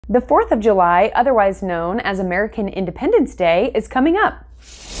The 4th of July, otherwise known as American Independence Day, is coming up.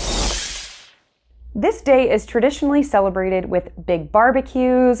 This day is traditionally celebrated with big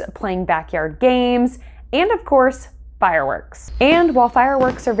barbecues, playing backyard games, and of course, fireworks. And while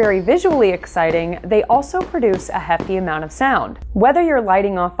fireworks are very visually exciting, they also produce a hefty amount of sound. Whether you're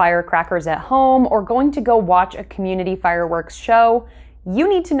lighting off firecrackers at home or going to go watch a community fireworks show, you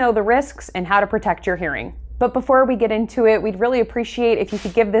need to know the risks and how to protect your hearing. But before we get into it, we'd really appreciate if you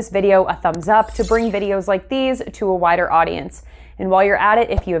could give this video a thumbs up to bring videos like these to a wider audience. And while you're at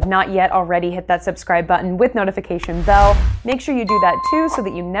it, if you have not yet already hit that subscribe button with notification bell, make sure you do that too so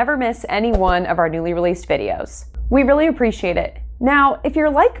that you never miss any one of our newly released videos. We really appreciate it. Now, if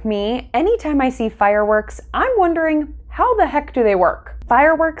you're like me, anytime I see fireworks, I'm wondering, how the heck do they work?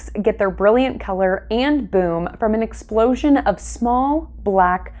 Fireworks get their brilliant color and boom from an explosion of small,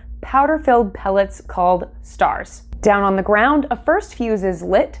 black, powder-filled pellets called stars. Down on the ground, a first fuse is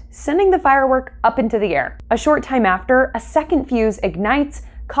lit, sending the firework up into the air. A short time after, a second fuse ignites,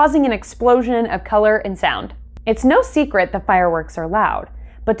 causing an explosion of color and sound. It's no secret that fireworks are loud,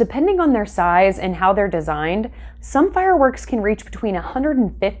 but depending on their size and how they're designed, some fireworks can reach between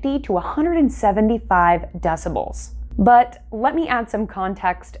 150 to 175 decibels. But let me add some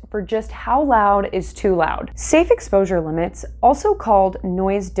context for just how loud is too loud. Safe exposure limits, also called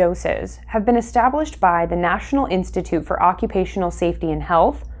noise doses, have been established by the National Institute for Occupational Safety and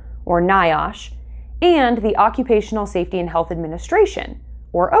Health, or NIOSH, and the Occupational Safety and Health Administration,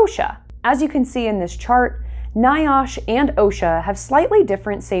 or OSHA. As you can see in this chart, NIOSH and OSHA have slightly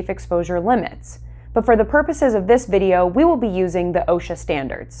different safe exposure limits, but for the purposes of this video, we will be using the OSHA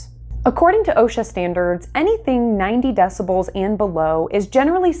standards. According to OSHA standards, anything 90 decibels and below is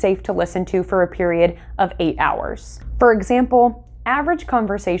generally safe to listen to for a period of 8 hours. For example, average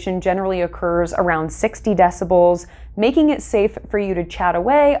conversation generally occurs around 60 decibels, making it safe for you to chat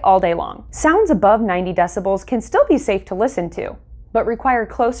away all day long. Sounds above 90 decibels can still be safe to listen to, but require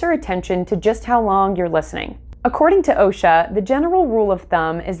closer attention to just how long you're listening. According to OSHA, the general rule of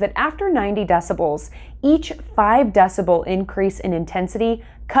thumb is that after 90 decibels, each 5 decibel increase in intensity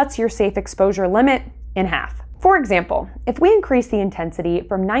cuts your safe exposure limit in half. For example, if we increase the intensity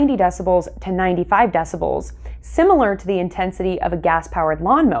from 90 decibels to 95 decibels, similar to the intensity of a gas-powered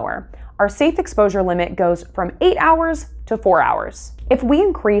lawnmower, our safe exposure limit goes from 8 hours to 4 hours. If we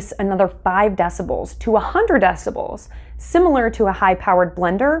increase another 5 decibels to 100 decibels, similar to a high-powered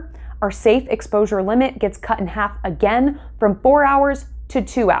blender, our safe exposure limit gets cut in half again from 4 hours to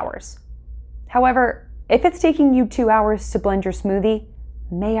 2 hours. However, if it's taking you 2 hours to blend your smoothie,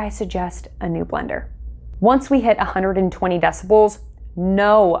 may I suggest a new blender? Once we hit 120 decibels,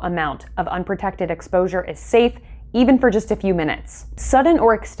 no amount of unprotected exposure is safe, even for just a few minutes. Sudden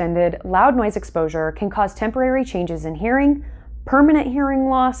or extended loud noise exposure can cause temporary changes in hearing, permanent hearing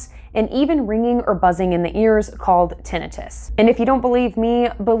loss, and even ringing or buzzing in the ears called tinnitus. And if you don't believe me,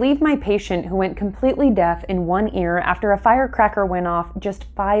 believe my patient who went completely deaf in one ear after a firecracker went off just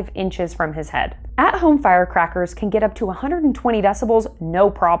 5 inches from his head. At-home firecrackers can get up to 120 decibels, no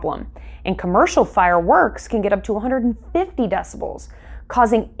problem. And commercial fireworks can get up to 150 decibels,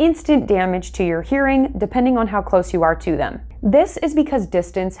 causing instant damage to your hearing depending on how close you are to them. This is because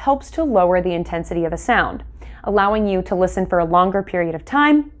distance helps to lower the intensity of a sound, allowing you to listen for a longer period of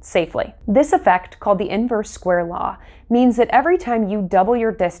time safely. This effect, called the inverse square law, means that every time you double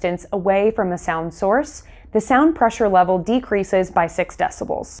your distance away from a sound source, the sound pressure level decreases by 6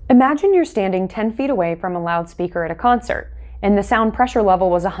 decibels. Imagine you're standing 10 feet away from a loudspeaker at a concert, and the sound pressure level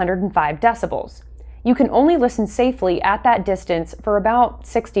was 105 decibels. You can only listen safely at that distance for about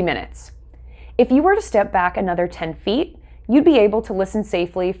 60 minutes. If you were to step back another 10 feet, you'd be able to listen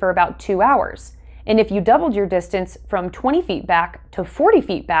safely for about 2 hours. And if you doubled your distance from 20 feet back to 40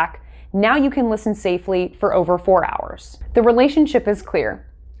 feet back, now you can listen safely for over 4 hours. The relationship is clear.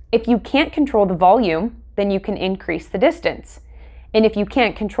 If you can't control the volume, then you can increase the distance. And if you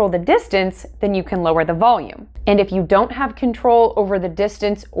can't control the distance, then you can lower the volume. And if you don't have control over the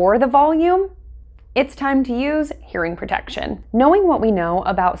distance or the volume, it's time to use hearing protection. Knowing what we know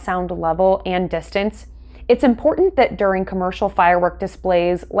about sound level and distance, it's important that during commercial firework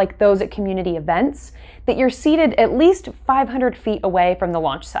displays like those at community events, that you're seated at least 500 feet away from the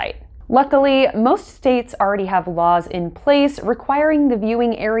launch site. Luckily, most states already have laws in place requiring the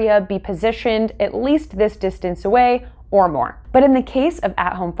viewing area be positioned at least this distance away or more. But in the case of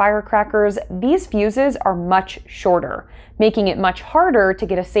at-home firecrackers, these fuses are much shorter, making it much harder to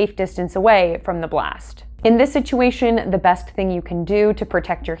get a safe distance away from the blast. In this situation, the best thing you can do to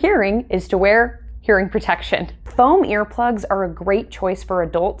protect your hearing is to wear hearing protection. Foam earplugs are a great choice for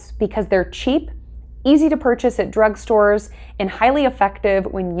adults because they're cheap easy to purchase at drugstores, and highly effective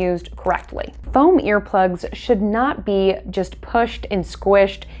when used correctly. Foam earplugs should not be just pushed and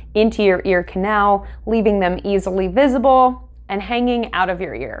squished into your ear canal, leaving them easily visible and hanging out of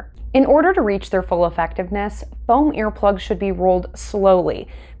your ear. In order to reach their full effectiveness, foam earplugs should be rolled slowly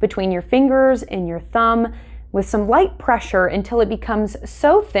between your fingers and your thumb with some light pressure until it becomes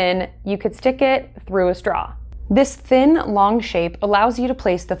so thin you could stick it through a straw. This thin, long shape allows you to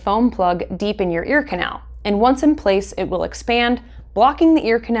place the foam plug deep in your ear canal, and once in place it will expand, blocking the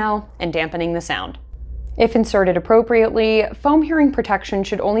ear canal and dampening the sound. If inserted appropriately, foam hearing protection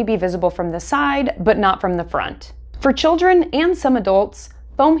should only be visible from the side, but not from the front. For children and some adults,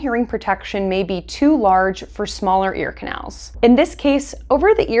 foam hearing protection may be too large for smaller ear canals. In this case,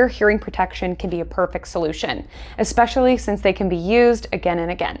 over-the-ear hearing protection can be a perfect solution, especially since they can be used again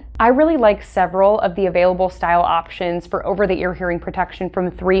and again. I really like several of the available style options for over-the-ear hearing protection from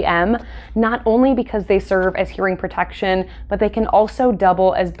 3M, not only because they serve as hearing protection, but they can also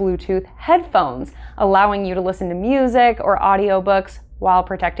double as Bluetooth headphones, allowing you to listen to music or audiobooks while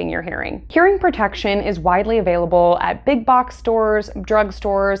protecting your hearing. Hearing protection is widely available at big box stores,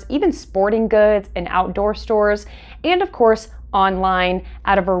 drugstores, even sporting goods and outdoor stores, and of course, online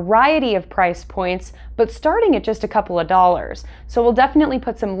at a variety of price points, but starting at just a couple of dollars. So we'll definitely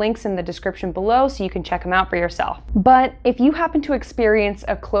put some links in the description below so you can check them out for yourself. But if you happen to experience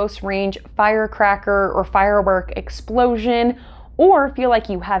a close range firecracker or firework explosion, or feel like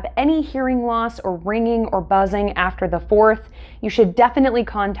you have any hearing loss or ringing or buzzing after the 4th, you should definitely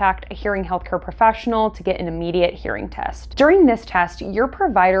contact a hearing healthcare professional to get an immediate hearing test. During this test, your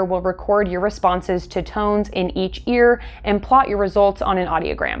provider will record your responses to tones in each ear and plot your results on an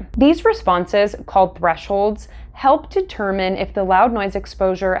audiogram. These responses, called thresholds, help determine if the loud noise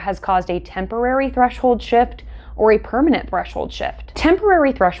exposure has caused a temporary threshold shift or a permanent threshold shift.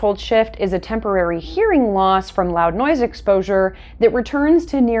 Temporary threshold shift is a temporary hearing loss from loud noise exposure that returns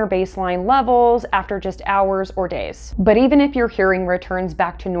to near baseline levels after just hours or days. But even if your hearing returns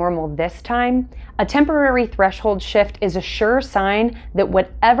back to normal this time, a temporary threshold shift is a sure sign that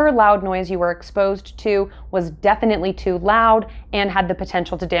whatever loud noise you were exposed to was definitely too loud and had the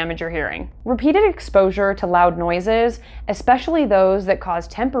potential to damage your hearing. Repeated exposure to loud noises, especially those that cause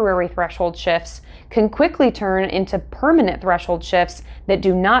temporary threshold shifts, can quickly turn into permanent threshold shifts that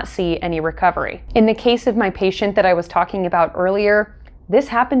do not see any recovery. In the case of my patient that I was talking about earlier, this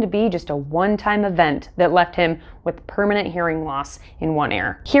happened to be just a one-time event that left him with permanent hearing loss in one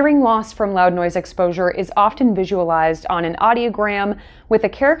ear. Hearing loss from loud noise exposure is often visualized on an audiogram with a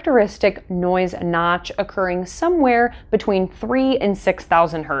characteristic noise notch occurring somewhere between 3,000 and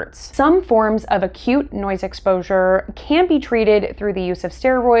 6,000 hertz. Some forms of acute noise exposure can be treated through the use of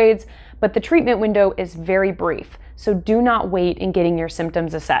steroids, but the treatment window is very brief, so do not wait in getting your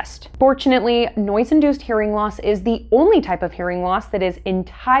symptoms assessed. Fortunately, noise-induced hearing loss is the only type of hearing loss that is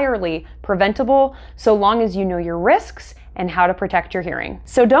entirely preventable, so long as you know your risks and how to protect your hearing.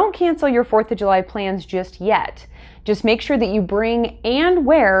 So don't cancel your 4th of July plans just yet. Just make sure that you bring and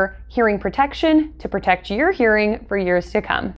wear hearing protection to protect your hearing for years to come.